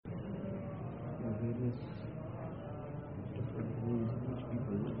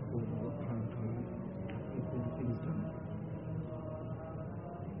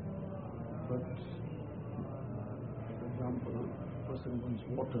person wants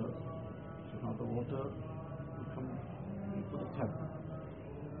water, so now the water will come into the tap.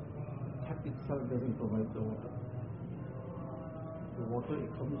 The tap itself doesn't provide the water. The water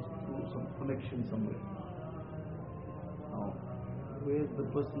comes through some connection somewhere. Now, where is the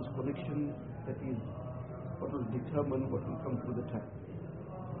person's connection? That is what will determine what will come through the tap.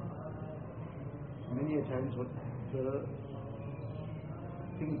 Many a times what the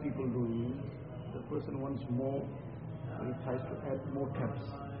thing people do is, the person wants more, so he tries to add more taps.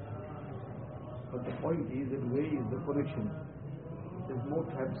 But the point is that where is the connection? There's more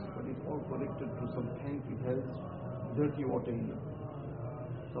taps, but it's all connected to some tank. It has dirty water in it,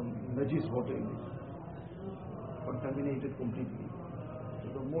 some najis water in it, contaminated completely.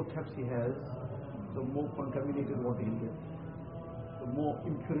 So the more taps he has, the more contaminated water he gets, the more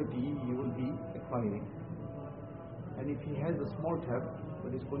impurity he will be acquiring. And if he has a small tap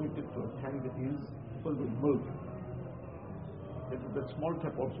that is connected to a tank that is filled with milk, that small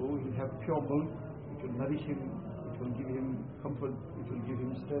tap also will have pure milk, which will nourish him, which will give him comfort, which will give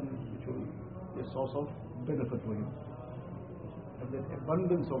him strength, which will be a source of benefit for him. And that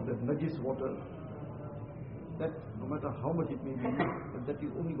abundance of that najis water, that no matter how much it may be, but that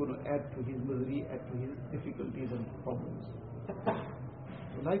is only going to add to his misery, add to his difficulties and problems.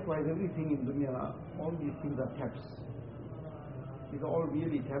 So likewise, everything in dunya, all these things are taps. These are all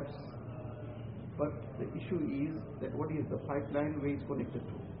really taps, but the issue is that what is the pipeline where it's connected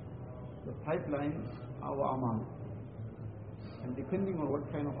to? The pipeline, our amal. And depending on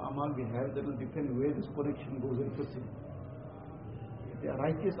what kind of amal we have, that will depend where this connection goes and fits in. If they are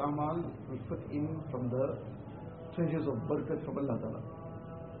righteous amal, it will fit in from the treasures of barakat from Allah Ta'ala.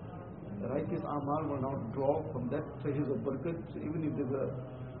 The righteous amal will now draw from that treasures of barakat. So even if there's a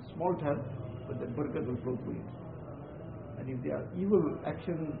small tap, but that barakat will flow through it. And if they are evil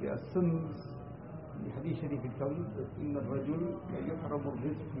actions, they are sins, in the Hadith Sharif it comes that in the rajul يحرم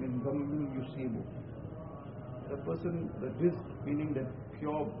الرزق من ذنب يصيبه. The person, the rizq, meaning that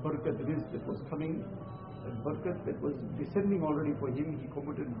pure barakat rizq that was coming, that barakat that was descending already for him, he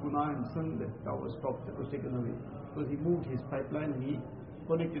committed guna and sin, that was stopped, that was taken away. Because he moved his pipeline, he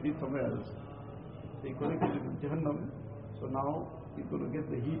connected it somewhere else. So he connected it with Jahannam, so now he's going to get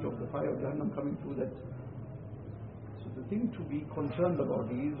the heat of the fire of Jahannam coming through that. So the thing to be concerned about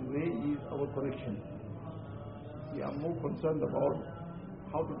is, where is our connection? We are more concerned about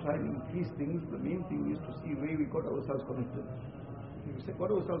how to try and increase things. The main thing is to see where we got ourselves connected. If we got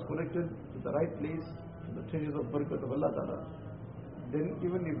ourselves connected to the right place, to the treasures of barakat of Allah Ta'ala, then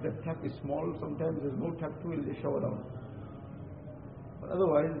even if that tap is small, sometimes there's no tap to, it will just shower down. But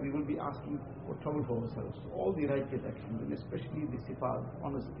otherwise, we will be asking for trouble for ourselves. All the righteous actions, and especially the sifat,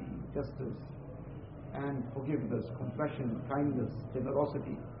 honesty, justice, and forgiveness, compassion, kindness,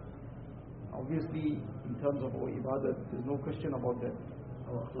 generosity. Obviously, in terms of our ibadat, there's no question about that.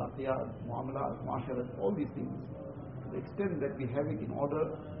 Our akhlaqiyat, muamalat, muasharat, all these things. To the extent that we have it in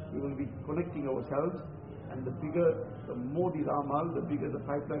order, we will be connecting ourselves, and the more these amal, the bigger the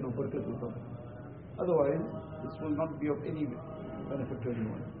pipeline of barakat will come. Otherwise, this will not be of any benefit to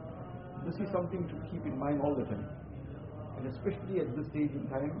anyone. This is something to keep in mind all the time. And especially at this stage in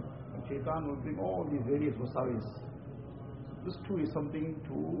time, when shaitan will bring all these various wasawis. This too is something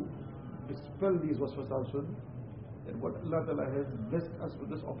to dispel these waswas with, that what Allah Ta'ala has blessed us with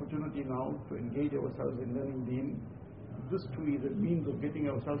this opportunity now to engage ourselves in learning deen. This too is a means of getting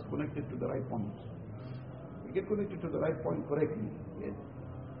ourselves connected to the right point. We get connected to the right point correctly,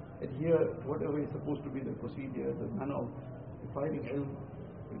 adhere to whatever is supposed to be the procedure, the manner of defining ilm.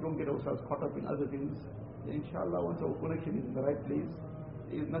 We don't get ourselves caught up in other things. Then inshallah, once our connection is in the right place,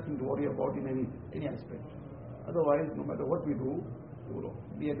 there is nothing to worry about in any aspect. Otherwise, no matter what we do, there will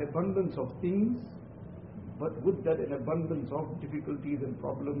be an abundance of things, but with that an abundance of difficulties and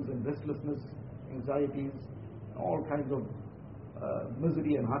problems and restlessness, anxieties, all kinds of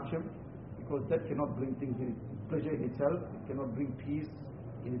misery and hardship, because that cannot bring things in pleasure in itself, it cannot bring peace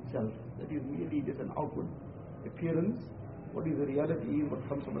in itself. That is merely just an outward appearance. What is the reality is what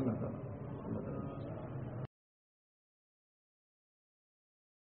comes from Allah Ta'ala.